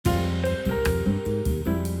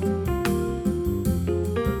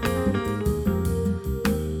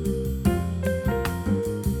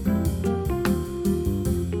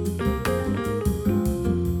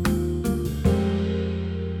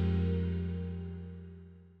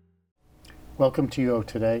Welcome to UO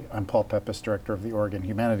Today. I'm Paul Peppis, Director of the Oregon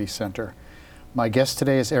Humanities Center. My guest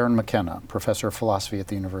today is Erin McKenna, Professor of Philosophy at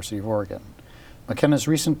the University of Oregon. McKenna's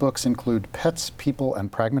recent books include Pets, People,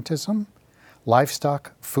 and Pragmatism,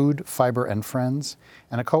 Livestock, Food, Fiber, and Friends,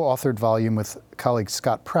 and a co-authored volume with colleague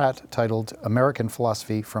Scott Pratt titled American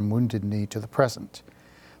Philosophy from Wounded Knee to the Present.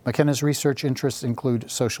 McKenna's research interests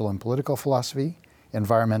include social and political philosophy,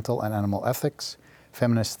 environmental and animal ethics,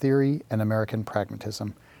 feminist theory, and American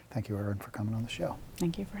pragmatism. Thank you, Erin, for coming on the show.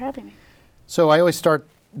 Thank you for having me. So I always start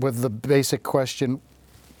with the basic question,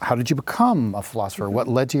 how did you become a philosopher? What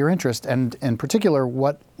led to your interest? And in particular,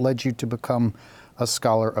 what led you to become a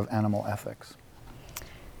scholar of animal ethics?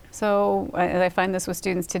 So I find this with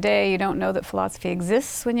students today, you don't know that philosophy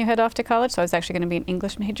exists when you head off to college. So I was actually going to be an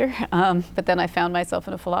English major, but then I found myself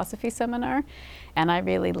in a philosophy seminar and I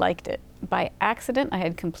really liked it. By accident, I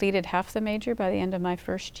had completed half the major by the end of my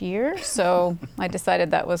first year, so I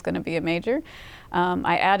decided that was going to be a major.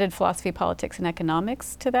 I added philosophy, politics, and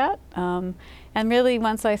economics to that. And really,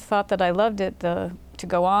 once I thought that I loved it, to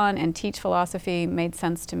go on and teach philosophy made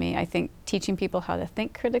sense to me. I think teaching people how to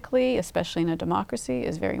think critically, especially in a democracy,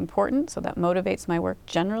 is very important, so that motivates my work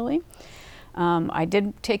generally. I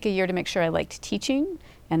did take a year to make sure I liked teaching,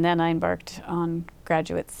 and then I embarked on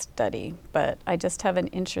graduate study. But I just have an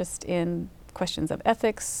interest in questions of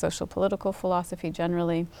ethics, social political philosophy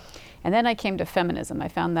generally. And then I came to feminism. I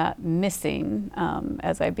found that missing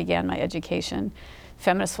as I began my education.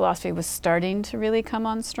 Feminist philosophy was starting to really come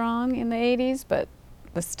on strong in the 80s, but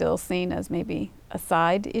was still seen as maybe a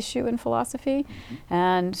side issue in philosophy.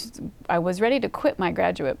 And I was ready to quit my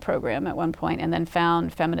graduate program at one point and then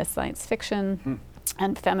found feminist science fiction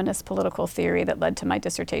and feminist political theory that led to my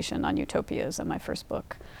dissertation on utopias and my first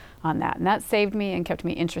book on that. And that saved me and kept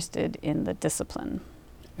me interested in the discipline.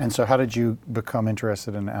 And so how did you become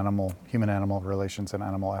interested in human-animal relations and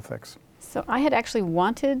animal ethics? So I had actually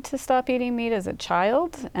wanted to stop eating meat as a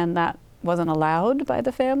child, and that wasn't allowed by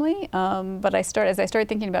the family. But as I started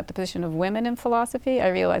thinking about the position of women in philosophy, I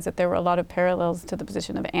realized that there were a lot of parallels to the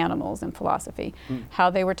position of animals in philosophy,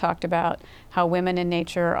 how they were talked about, how women in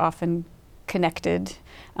nature are often connected.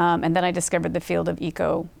 And then I discovered the field of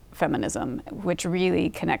ecofeminism, which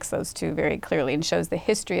really connects those two very clearly and shows the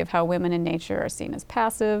history of how women in nature are seen as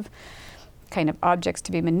passive, kind of objects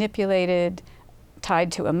to be manipulated,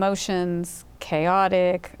 tied to emotions,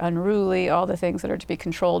 chaotic, unruly, all the things that are to be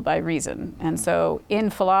controlled by reason. And so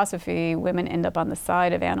in philosophy, women end up on the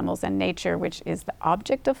side of animals and nature, which is the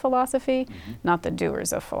object of philosophy, not the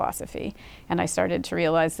doers of philosophy. And I started to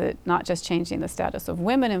realize that not just changing the status of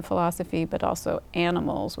women in philosophy, but also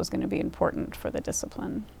animals was going to be important for the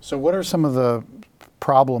discipline. So what are some of the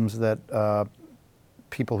problems that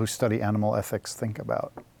people who study animal ethics think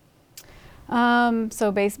about?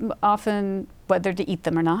 Often whether to eat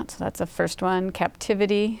them or not, so that's the first one.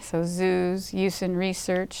 Captivity, so zoos, use in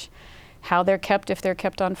research, how they're kept if they're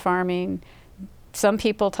kept on farming. Some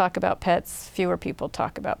people talk about pets, fewer people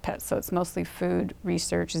talk about pets, so it's mostly food,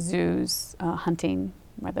 research, zoos, hunting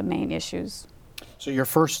are the main issues. So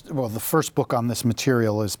the first book on this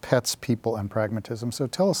material is Pets, People, and Pragmatism. So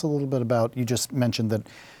tell us a little bit about, you just mentioned that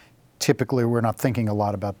typically we're not thinking a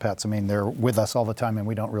lot about pets. I mean, they're with us all the time and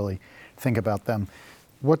we don't really think about them.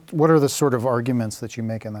 What are the sort of arguments that you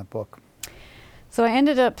make in that book? So I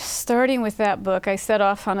ended up starting with that book. I set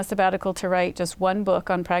off on a sabbatical to write just one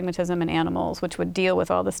book on pragmatism and animals, which would deal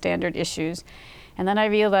with all the standard issues. And then I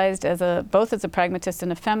realized both as a pragmatist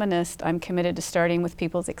and a feminist, I'm committed to starting with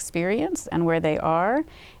people's experience and where they are,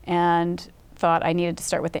 and thought I needed to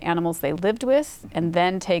start with the animals they lived with and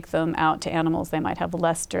then take them out to animals they might have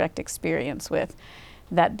less direct experience with.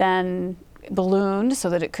 That then ballooned so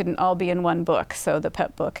that it couldn't all be in one book. So the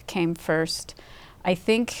pet book came first. I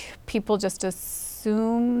think people just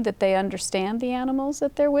assume that they understand the animals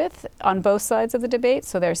that they're with on both sides of the debate.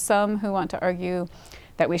 So there's some who want to argue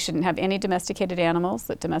that we shouldn't have any domesticated animals,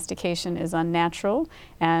 that domestication is unnatural,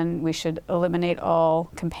 and we should eliminate all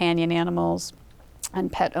companion animals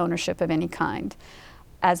and pet ownership of any kind.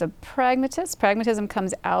 As a pragmatist, pragmatism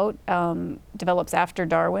comes out, develops after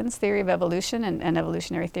Darwin's theory of evolution and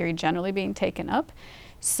evolutionary theory generally being taken up.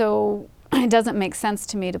 So it doesn't make sense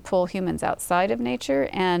to me to pull humans outside of nature,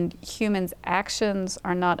 and humans' actions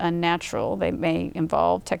are not unnatural. They may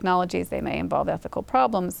involve technologies, they may involve ethical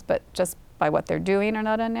problems, but just by what they're doing are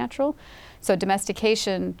not unnatural. So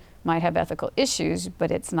domestication might have ethical issues,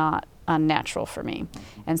 but it's not unnatural for me.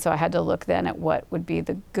 And so I had to look then at what would be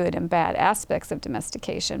the good and bad aspects of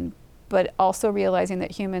domestication, but also realizing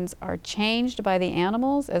that humans are changed by the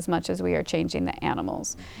animals as much as we are changing the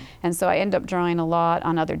animals. And so I end up drawing a lot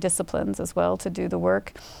on other disciplines as well to do the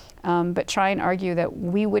work. but try and argue that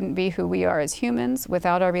we wouldn't be who we are as humans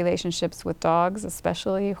without our relationships with dogs,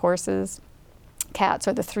 especially horses. Cats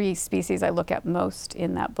are the three species I look at most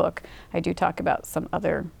in that book. I do talk about some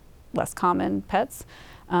other less common pets.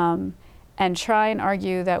 And try and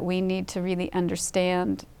argue that we need to really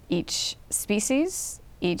understand each species,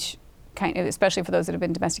 each kind, especially for those that have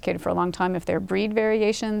been domesticated for a long time, if they're breed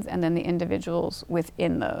variations, and then the individuals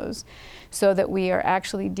within those, so that we are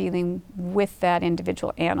actually dealing with that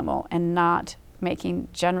individual animal and not making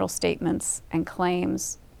general statements and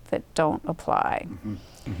claims that don't apply. Mm-hmm.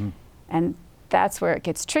 Mm-hmm. And that's where it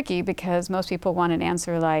gets tricky, because most people want an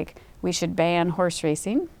answer like, we should ban horse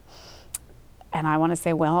racing. And I want to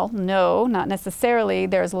say, well, no, not necessarily.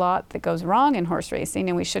 There's a lot that goes wrong in horse racing,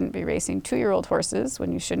 and we shouldn't be racing 2-year-old horses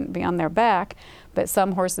when you shouldn't be on their back. But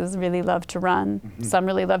some horses really love to run. Mm-hmm. Some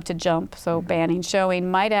really love to jump. So mm-hmm. banning showing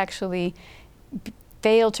might actually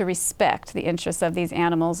fail to respect the interests of these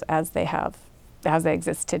animals as they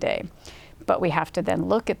exist today. But we have to then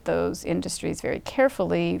look at those industries very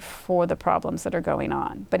carefully for the problems that are going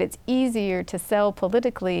on. But it's easier to sell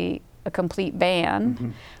politically a complete ban mm-hmm.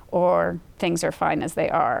 or things are fine as they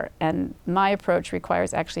are. And my approach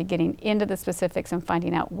requires actually getting into the specifics and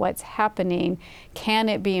finding out what's happening. Can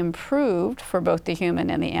it be improved for both the human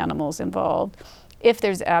and the animals involved? If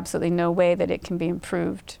there's absolutely no way that it can be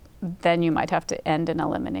improved, then you might have to end an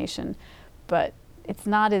elimination. But it's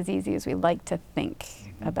not as easy as we like to think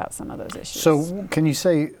about some of those issues. So can you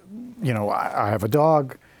say, I have a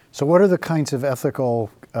dog, so what are the kinds of ethical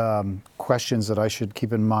questions that I should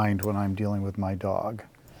keep in mind when I'm dealing with my dog?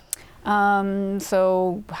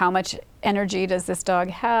 So how much energy does this dog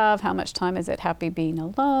have? How much time is it happy being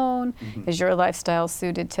alone? Mm-hmm. Is your lifestyle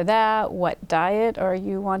suited to that? What diet are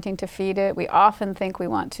you wanting to feed it? We often think we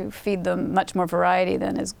want to feed them much more variety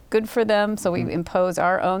than is good for them, so mm-hmm. we impose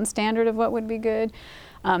our own standard of what would be good.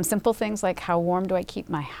 Simple things like, how warm do I keep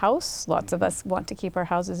my house? Lots of us want to keep our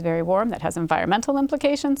houses very warm. That has environmental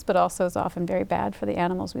implications, but also is often very bad for the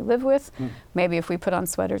animals we live with. Mm. Maybe if we put on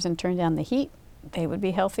sweaters and turn down the heat, they would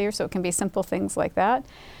be healthier. So it can be simple things like that.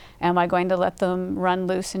 Am I going to let them run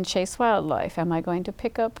loose and chase wildlife? Am I going to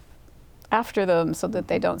pick up after them so that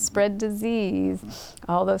they don't spread disease?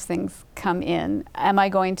 All those things come in. Am I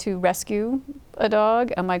going to rescue a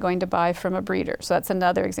dog? Am I going to buy from a breeder? So that's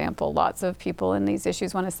another example. Lots of people in these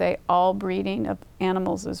issues want to say all breeding of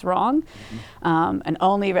animals is wrong, and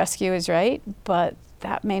only rescue is right, but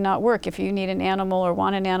that may not work. If you need an animal or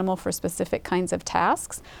want an animal for specific kinds of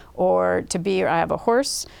tasks, or I have a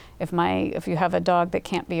horse, if you have a dog that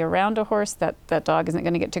can't be around a horse, that dog isn't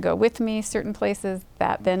going to get to go with me certain places,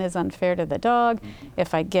 that then is unfair to the dog. Mm-hmm.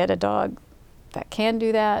 If I get a dog that can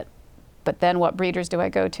do that, but then what breeders do I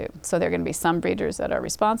go to? So there are going to be some breeders that are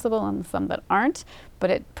responsible and some that aren't,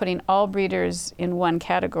 but putting all breeders in one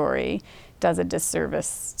category does a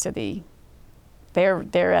disservice to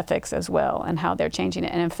their ethics as well and how they're changing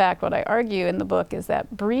it. And in fact, what I argue in the book is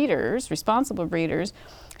that breeders, responsible breeders,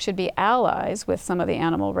 should be allies with some of the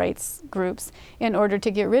animal rights groups in order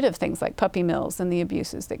to get rid of things like puppy mills and the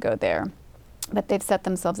abuses that go there. But they've set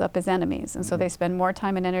themselves up as enemies, and so they spend more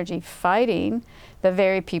time and energy fighting the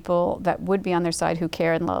very people that would be on their side who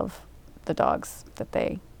care and love the dogs that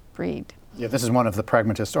they breed. Yeah, this is one of the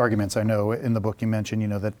pragmatist arguments. I know in the book you mentioned,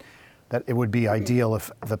 that it would be ideal if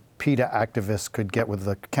the PETA activists could get with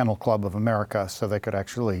the Kennel Club of America so they could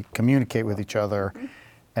actually communicate with each other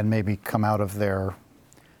and maybe come out of their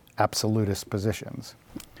absolutist positions.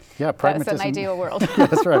 Yeah, pragmatism. That's an ideal world. Yeah,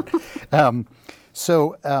 that's right.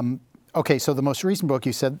 Okay, so the most recent book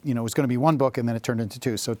you said, it was going to be one book and then it turned into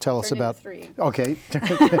two. So tell us about 3. Okay.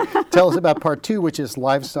 Tell us about part 2, which is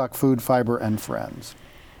Livestock, Food, Fiber, and Friends.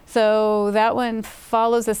 So that one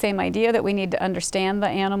follows the same idea that we need to understand the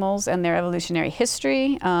animals and their evolutionary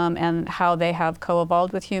history and how they have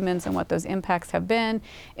co-evolved with humans and what those impacts have been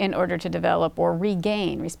in order to develop or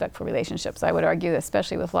regain respectful relationships. I would argue that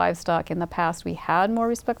especially with livestock, in the past we had more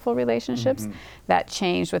respectful relationships. Mm-hmm. That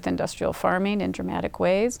changed with industrial farming in dramatic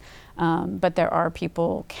ways. But there are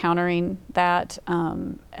people countering that,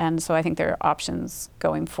 and so I think there are options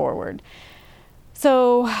going forward.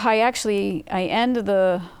 So I end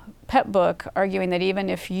the pet book arguing that even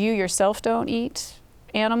if you yourself don't eat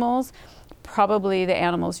animals, probably the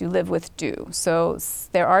animals you live with do. So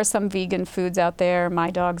there are some vegan foods out there.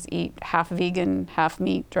 My dogs eat half vegan, half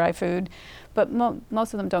meat, dry food, but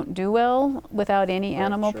most of them don't do well without any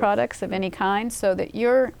animal products of any kind, so that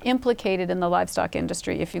you're implicated in the livestock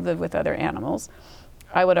industry if you live with other animals.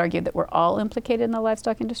 I would argue that we're all implicated in the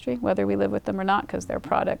livestock industry, whether we live with them or not, because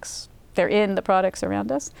they're in the products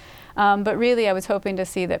around us. But really, I was hoping to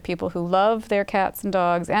see that people who love their cats and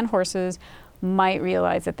dogs and horses might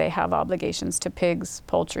realize that they have obligations to pigs,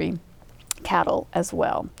 poultry, cattle as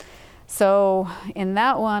well. So in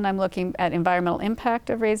that one, I'm looking at environmental impact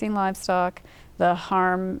of raising livestock, the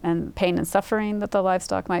harm and pain and suffering that the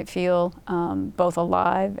livestock might feel, both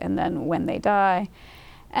alive and then when they die.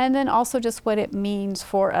 And then also just what it means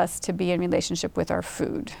for us to be in relationship with our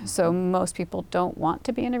food. So most people don't want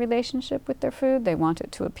to be in a relationship with their food. They want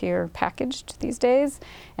it to appear packaged these days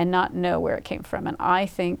and not know where it came from. And I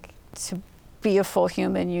think to be a full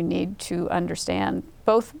human, you need to understand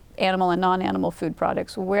both animal and non-animal food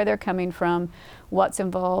products, where they're coming from, what's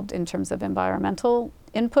involved in terms of environmental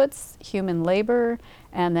inputs, human labor,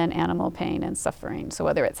 and then animal pain and suffering. So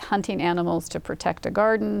whether it's hunting animals to protect a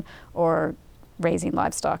garden or raising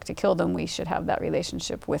livestock to kill them, we should have that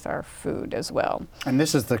relationship with our food as well. And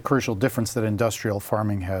this is the crucial difference that industrial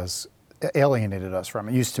farming has alienated us from.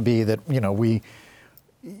 It used to be that,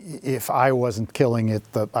 if I wasn't killing it,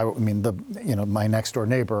 my next door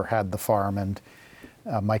neighbor had the farm, and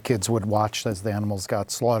my kids would watch as the animals got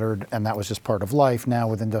slaughtered, and that was just part of life. Now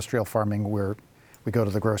with industrial farming, we go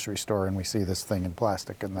to the grocery store and we see this thing in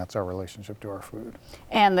plastic, and that's our relationship to our food.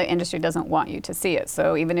 And the industry doesn't want you to see it.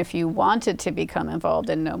 So even if you wanted to become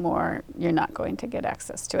involved and know more, you're not going to get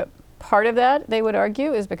access to it. Part of that, they would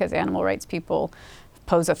argue, is because animal rights people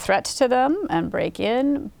pose a threat to them and break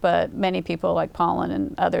in. But many people like Pollan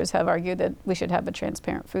and others have argued that we should have a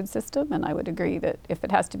transparent food system. And I would agree that if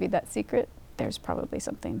it has to be that secret, there's probably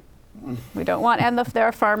something we don't want. And there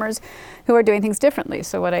are farmers who are doing things differently.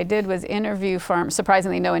 So what I did was interview farmers.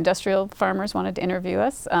 Surprisingly, no industrial farmers wanted to interview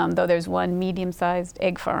us, though there's one medium-sized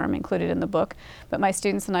egg farm included in the book. But my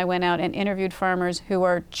students and I went out and interviewed farmers who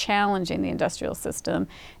are challenging the industrial system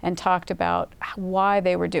and talked about why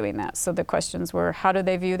they were doing that. So the questions were, how do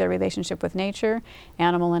they view their relationship with nature,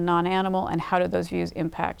 animal and non-animal, and how do those views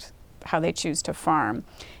impact how they choose to farm?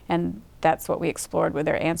 And that's what we explored with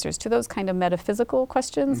their answers to those kind of metaphysical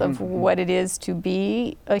questions of what it is to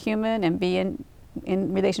be a human and be in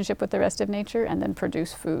relationship with the rest of nature and then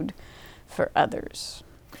produce food for others.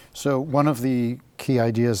 So one of the key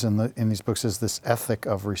ideas in these books is this ethic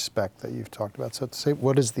of respect that you've talked about. So to say,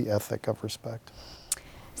 what is the ethic of respect?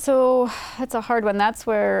 So that's a hard one. That's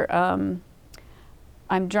where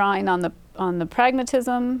I'm drawing on the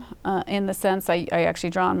pragmatism in the sense I actually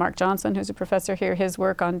draw on Mark Johnson, who's a professor here, his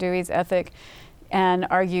work on Dewey's ethic, and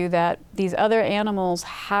argue that these other animals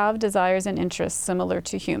have desires and interests similar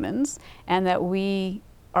to humans, and that we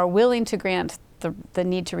are willing to grant the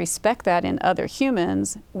need to respect that in other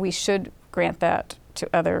humans. We should grant that to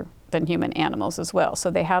other than human animals as well. So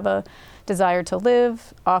they have a desire to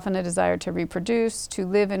live, often a desire to reproduce, to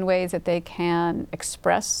live in ways that they can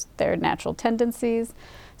express their natural tendencies,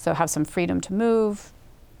 so have some freedom to move.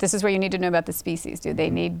 This is where you need to know about the species. Do they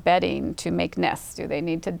need bedding to make nests? Do they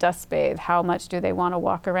need to dust bathe? How much do they want to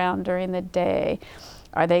walk around during the day?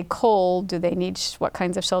 Are they cold? Do they need, what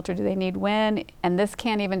kinds of shelter do they need when? And this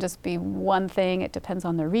can't even just be one thing. It depends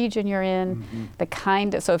on the region you're in,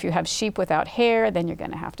 so if you have sheep without hair, then you're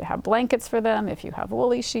going to have blankets for them. If you have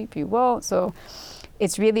woolly sheep, you won't. So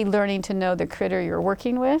it's really learning to know the critter you're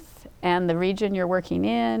working with and the region you're working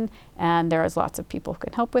in, and there's lots of people who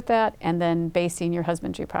can help with that, and then basing your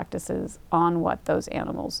husbandry practices on what those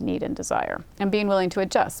animals need and desire, and being willing to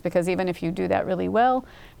adjust, because even if you do that really well,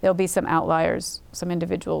 there'll be some outliers, some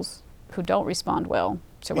individuals who don't respond well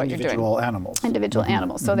to what you're doing. Individual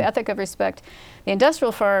animals. So the ethic of respect, the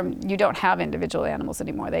industrial farm, you don't have individual animals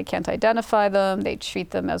anymore. They can't identify them. They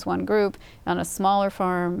treat them as one group. On a smaller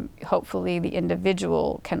farm, hopefully the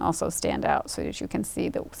individual can also stand out so that you can see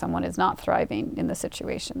that someone is not thriving in the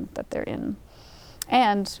situation that they're in,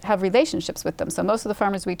 and have relationships with them. So most of the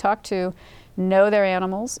farmers we talk to know their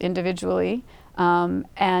animals individually,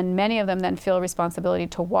 and many of them then feel responsibility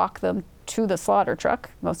to walk them to the slaughter truck.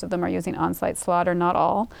 Most of them are using on-site slaughter, not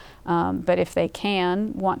all, but if they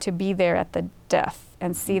can, want to be there at the death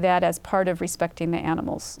and see that as part of respecting the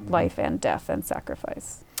animal's life and death and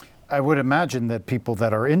sacrifice. I would imagine that people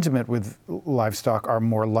that are intimate with livestock are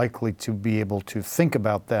more likely to be able to think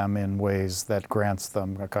about them in ways that grants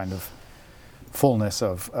them a kind of fullness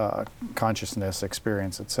of consciousness,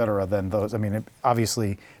 experience, et cetera, than those. I mean,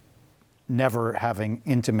 obviously, never having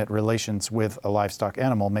intimate relations with a livestock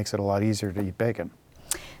animal makes it a lot easier to eat bacon.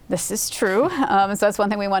 This is true. So that's one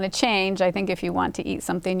thing we want to change. I think if you want to eat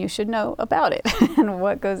something, you should know about it and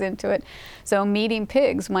what goes into it. So meeting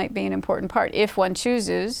pigs might be an important part. If one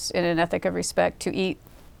chooses, in an ethic of respect, to eat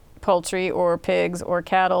poultry or pigs or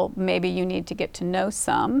cattle, maybe you need to get to know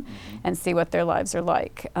some and see what their lives are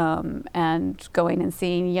like. And going and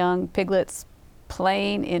seeing young piglets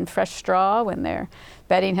playing in fresh straw when their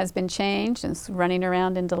bedding has been changed and running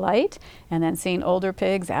around in delight, and then seeing older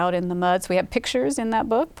pigs out in the mud. So we have pictures in that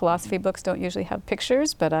book. Philosophy books don't usually have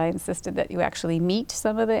pictures, but I insisted that you actually meet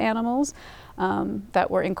some of the animals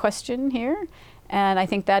that were in question here. And I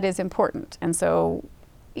think that is important. And so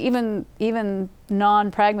even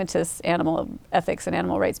non-pragmatist animal ethics and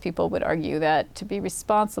animal rights people would argue that to be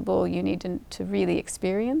responsible, you need to really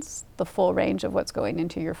experience the full range of what's going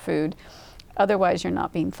into your food. Otherwise, you're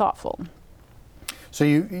not being thoughtful. So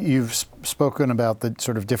you've spoken about the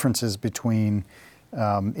sort of differences between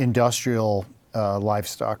industrial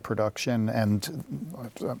livestock production and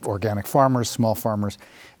organic farmers, small farmers.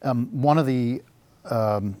 One of the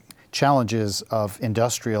challenges of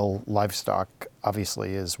industrial livestock,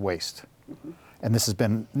 obviously, is waste. Mm-hmm. And this has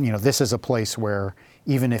been, this is a place where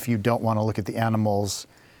even if you don't want to look at the animals,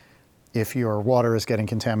 if your water is getting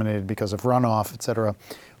contaminated because of runoff, et cetera,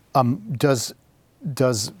 does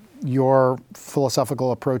your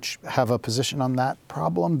philosophical approach have a position on that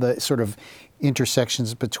problem, the sort of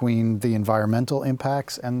intersections between the environmental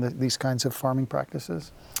impacts and these kinds of farming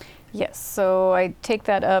practices? Yes, so I take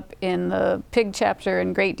that up in the pig chapter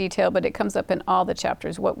in great detail, but it comes up in all the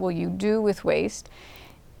chapters. What will you do with waste?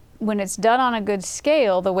 When it's done on a good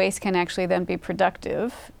scale, the waste can actually then be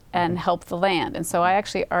productive and help the land. And so I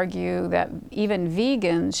actually argue that even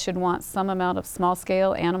vegans should want some amount of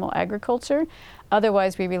small-scale animal agriculture.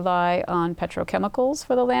 Otherwise, we rely on petrochemicals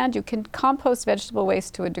for the land. You can compost vegetable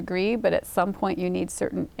waste to a degree, but at some point you need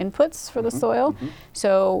certain inputs for the soil. Mm-hmm.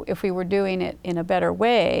 So if we were doing it in a better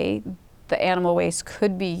way, the animal waste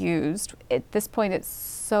could be used. At this point, it's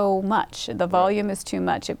so much. The volume is too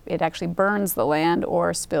much. It actually burns the land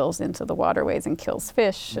or spills into the waterways and kills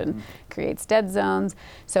fish and creates dead zones.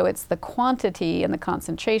 So it's the quantity and the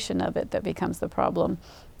concentration of it that becomes the problem,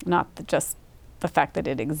 not just the fact that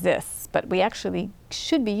it exists. But we actually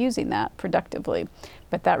should be using that productively.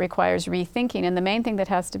 But that requires rethinking. And the main thing that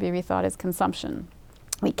has to be rethought is consumption.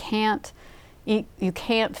 You can't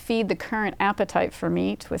feed the current appetite for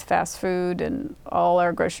meat with fast food and all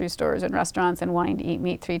our grocery stores and restaurants and wanting to eat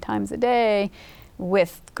meat 3 times a day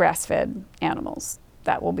with grass-fed animals.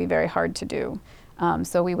 That will be very hard to do.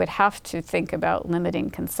 So we would have to think about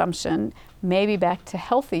limiting consumption, maybe back to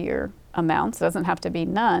healthier amounts. It doesn't have to be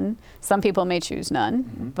none. Some people may choose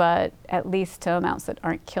none, but at least to amounts that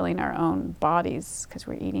aren't killing our own bodies because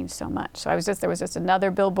we're eating so much. So there was just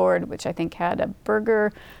another billboard which I think had a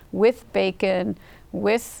burger with bacon,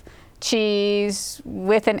 with cheese,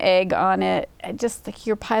 with an egg on it. Just like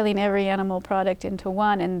you're piling every animal product into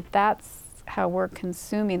one, and that's how we're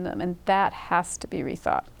consuming them, and that has to be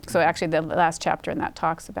rethought. So actually the last chapter in that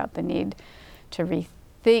talks about the need to rethink.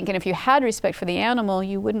 And if you had respect for the animal,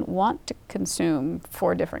 you wouldn't want to consume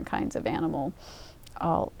 4 different kinds of animal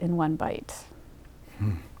all in one bite.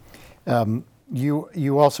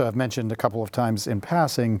 You also have mentioned a couple of times in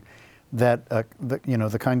passing that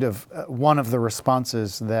the kind of one of the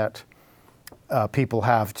responses that people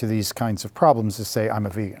have to these kinds of problems is say, I'm a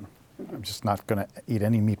vegan. I'm just not going to eat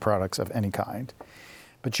any meat products of any kind.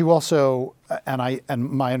 But you also, and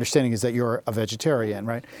my understanding is that you're a vegetarian,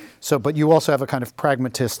 right? So, but you also have a kind of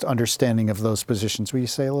pragmatist understanding of those positions. Will you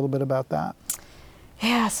say a little bit about that?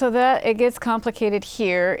 Yeah, so that it gets complicated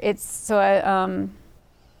here.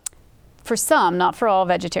 For some, not for all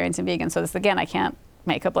vegetarians and vegans. So this again, I can't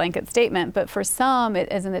make a blanket statement, but for some,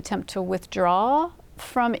 it is an attempt to withdraw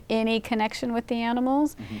from any connection with the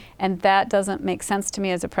animals. And that doesn't make sense to me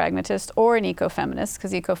as a pragmatist or an ecofeminist,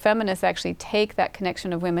 because ecofeminists actually take that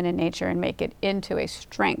connection of women and nature and make it into a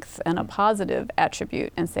strength and a positive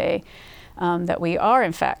attribute and say that we are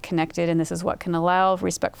in fact connected, and this is what can allow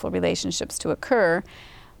respectful relationships to occur.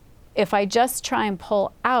 If I just try and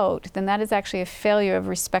pull out, then that is actually a failure of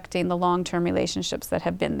respecting the long-term relationships that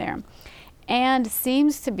have been there. And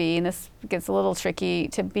seems to be, and this gets a little tricky,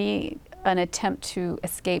 to be an attempt to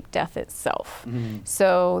escape death itself.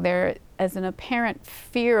 So there is an apparent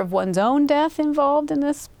fear of one's own death involved in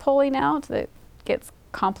this pulling out that gets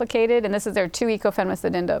complicated. And there are 2 ecofeminists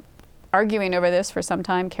that end up arguing over this for some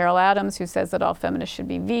time. Carol Adams, who says that all feminists should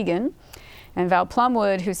be vegan, and Val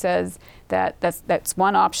Plumwood, who says that that's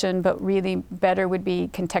one option, but really better would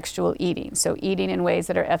be contextual eating. So eating in ways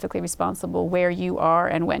that are ethically responsible where you are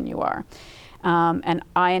and when you are. And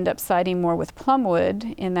I end up siding more with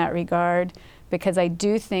Plumwood in that regard, because I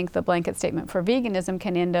do think the blanket statement for veganism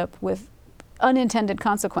can end up with unintended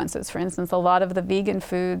consequences. For instance, a lot of the vegan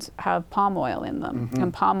foods have palm oil in them,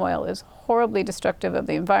 and palm oil is horribly destructive of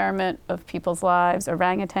the environment, of people's lives.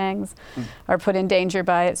 Orangutans are put in danger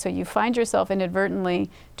by it. So you find yourself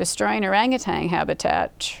inadvertently destroying orangutan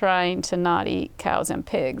habitat trying to not eat cows and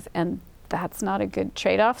pigs, and that's not a good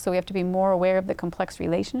trade-off. So we have to be more aware of the complex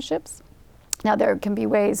relationships. Now, there can be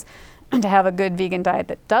ways to have a good vegan diet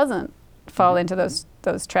that doesn't fall into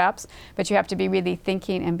those traps, but you have to be really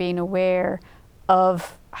thinking and being aware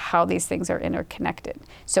of how these things are interconnected.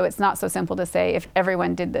 So it's not so simple to say if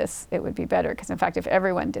everyone did this, it would be better. Because in fact, if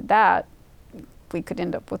everyone did that, we could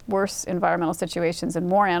end up with worse environmental situations and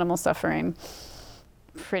more animal suffering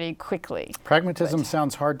pretty quickly. Pragmatism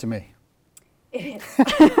sounds hard to me. It is.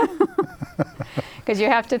 Because you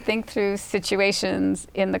have to think through situations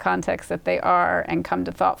in the context that they are and come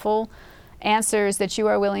to thoughtful answers that you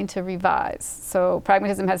are willing to revise. So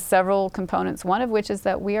pragmatism has several components, one of which is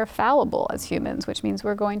that we are fallible as humans, which means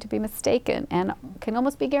we're going to be mistaken and can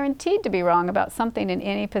almost be guaranteed to be wrong about something in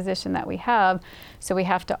any position that we have. So we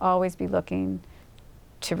have to always be looking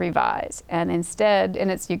to revise. And instead,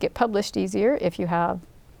 you get published easier if you have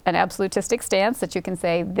an absolutistic stance that you can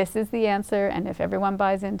say, this is the answer, and if everyone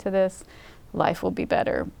buys into this, life will be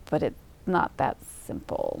better. But it's not that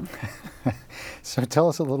simple. So tell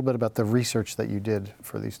us a little bit about the research that you did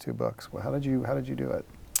for these two books. Well, how did you do it?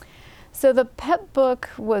 So the PEP book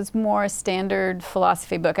was more a standard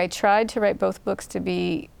philosophy book. I tried to write both books to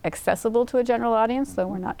be accessible to a general audience, though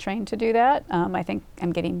we're not trained to do that. I think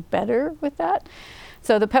I'm getting better with that.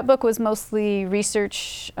 So the PEP book was mostly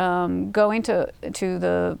research going to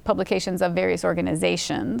the publications of various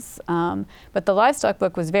organizations. But the livestock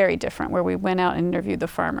book was very different, where we went out and interviewed the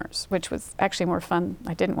farmers, which was actually more fun.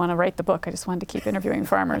 I didn't want to write the book. I just wanted to keep interviewing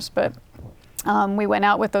farmers. But we went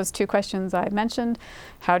out with those two questions I mentioned.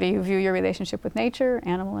 How do you view your relationship with nature,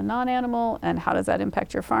 animal and non-animal, and how does that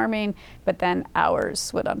impact your farming? But then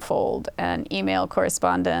hours would unfold, and email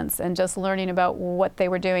correspondence, and just learning about what they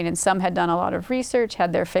were doing. And some had done a lot of research,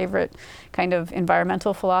 had their favorite kind of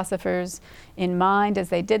environmental philosophers in mind as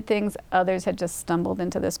they did things. Others had just stumbled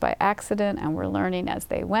into this by accident and were learning as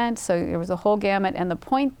they went. So there was a whole gamut. And the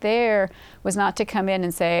point there was not to come in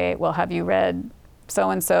and say, well, have you read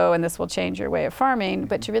so-and-so and this will change your way of farming,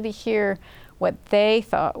 but to really hear what they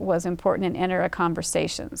thought was important and enter a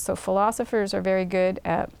conversation. So philosophers are very good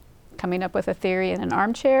at coming up with a theory in an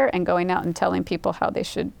armchair and going out and telling people how they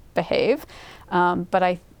should behave.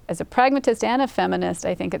 But as a pragmatist and a feminist,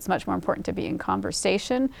 I think it's much more important to be in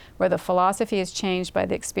conversation where the philosophy is changed by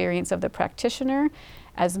the experience of the practitioner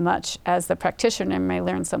as much as the practitioner may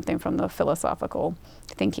learn something from the philosophical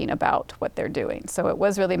thinking about what they're doing. So it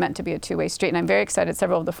was really meant to be a two-way street. And I'm very excited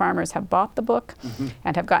several of the farmers have bought the book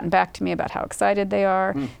and have gotten back to me about how excited they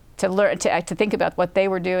are to learn to think about what they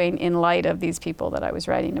were doing in light of these people that I was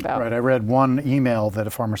writing about. Right. I read one email that a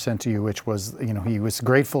farmer sent to you, which was, he was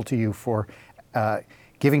grateful to you for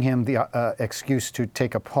giving him the excuse to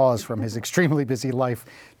take a pause from his extremely busy life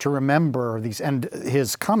to remember these. And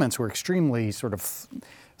his comments were extremely sort of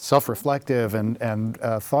self-reflective and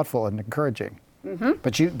thoughtful and encouraging.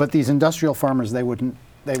 But these industrial farmers, they wouldn't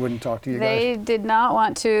talk to you guys? They did not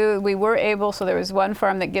want to. We were able, so there was one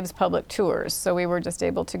farm that gives public tours, so we were just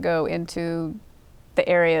able to go into the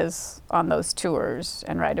areas on those tours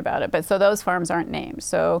and write about it. But so those farms aren't named.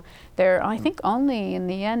 So there are, I think, only in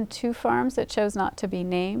the end 2 farms that chose not to be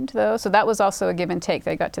named, though. So that was also a give and take.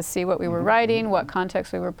 They got to see what we were writing, what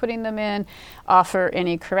context we were putting them in, offer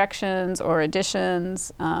any corrections or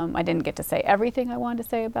additions. I didn't get to say everything I wanted to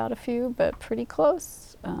say about a few, but pretty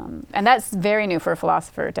close. And that's very new for a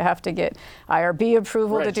philosopher, to have to get IRB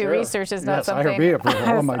approval to do research is not something. IRB approval,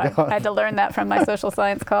 oh my God. I had to learn that from my social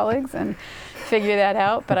science colleagues and figure that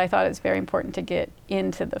out, but I thought it's very important to get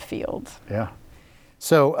into the field. Yeah.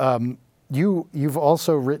 So you've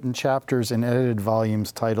also written chapters in edited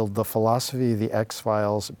volumes titled The Philosophy, The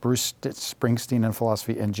X-Files, Bruce Springsteen and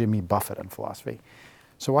Philosophy, and Jimmy Buffett and Philosophy.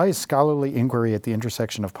 So why is scholarly inquiry at the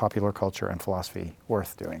intersection of popular culture and philosophy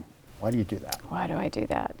worth doing? Why do you do that? Why do I do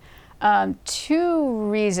that? 2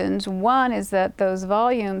 reasons. One is that those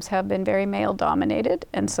volumes have been very male-dominated,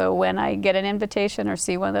 and so when I get an invitation or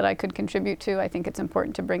see one that I could contribute to, I think it's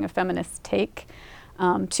important to bring a feminist take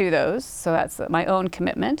to those. So that's my own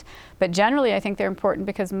commitment. But generally, I think they're important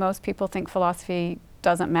because most people think philosophy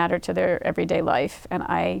doesn't matter to their everyday life, and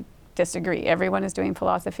I disagree. Everyone is doing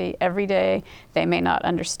philosophy every day. They may not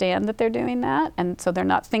understand that they're doing that, and so they're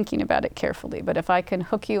not thinking about it carefully. But if I can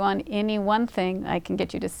hook you on any one thing, I can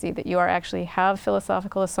get you to see that you are actually have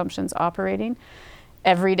philosophical assumptions operating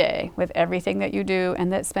every day with everything that you do,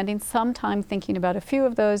 and that spending some time thinking about a few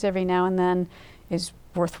of those every now and then is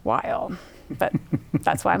worthwhile. But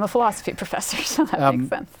that's why I'm a philosophy professor, so that makes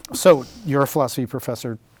sense. So you're a philosophy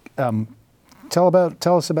professor.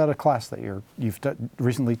 Tell us about a class that you've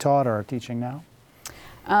recently taught or are teaching now.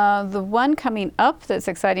 The one coming up that's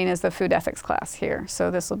exciting is the food ethics class here.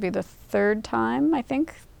 So this will be the 3rd time, I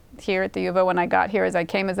think, here at the U of O when I got here, is I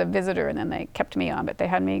came as a visitor and then they kept me on, but they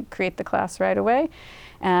had me create the class right away.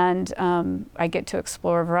 And I get to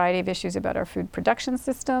explore a variety of issues about our food production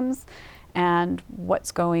systems and what's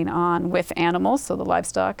going on with animals. So the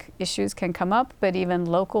livestock issues can come up, but even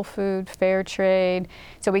local food, fair trade.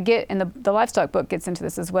 So we get, and the livestock book gets into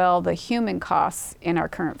this as well, the human costs in our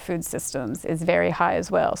current food systems is very high as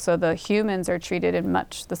well. So the humans are treated in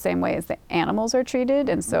much the same way as the animals are treated.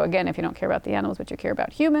 And so again, if you don't care about the animals, but you care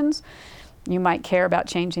about humans, you might care about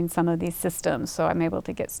changing some of these systems. So I'm able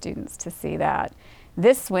to get students to see that.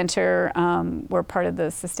 This winter, we're part of the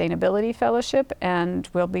Sustainability Fellowship, and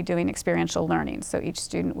we'll be doing experiential learning. So each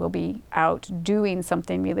student will be out doing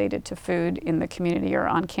something related to food in the community or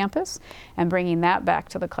on campus, and bringing that back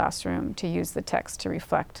to the classroom to use the text to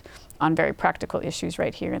reflect on very practical issues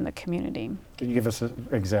right here in the community. Can you give us an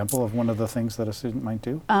example of one of the things that a student might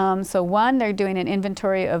do? So one, they're doing an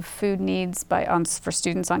inventory of food needs for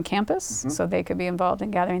students on campus, so they could be involved in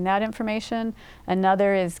gathering that information.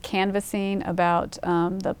 Another is canvassing about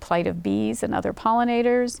the plight of bees and other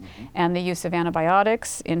pollinators and the use of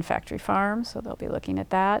antibiotics in factory farms, so they'll be looking at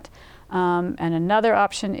that. And another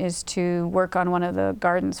option is to work on one of the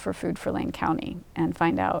gardens for food for Lane County and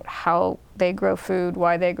find out how they grow food,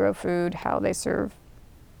 why they grow food, how they serve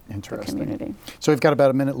the community. So we've got about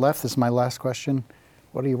a minute left. This is my last question.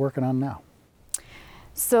 What are you working on now?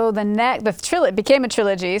 So it became a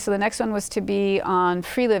trilogy. So the next one was to be on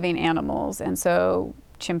free living animals, and so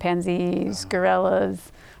chimpanzees,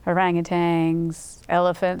 gorillas, orangutans,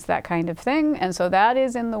 elephants, that kind of thing. And so that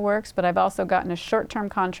is in the works, but I've also gotten a short-term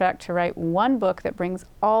contract to write one book that brings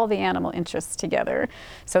all the animal interests together.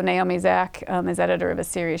 So Naomi Zach is editor of a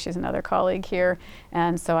series. She's another colleague here.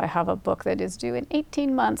 And so I have a book that is due in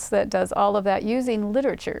 18 months that does all of that using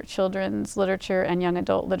literature, children's literature and young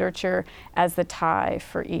adult literature as the tie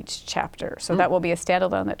for each chapter. So that will be a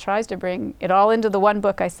standalone that tries to bring it all into the one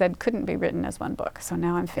book I said couldn't be written as one book. So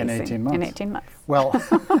now I'm facing in 18 months. In 18 months. Well,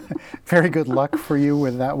 very good luck for you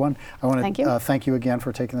with that one. I want Thank to you. thank you again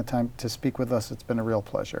for taking the time to speak with us. It's been a real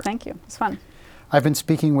pleasure. Thank you. It's fun. I've been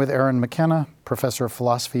speaking with Erin McKenna, professor of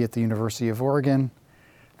philosophy at the University of Oregon.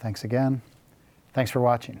 Thanks again. Thanks for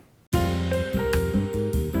watching.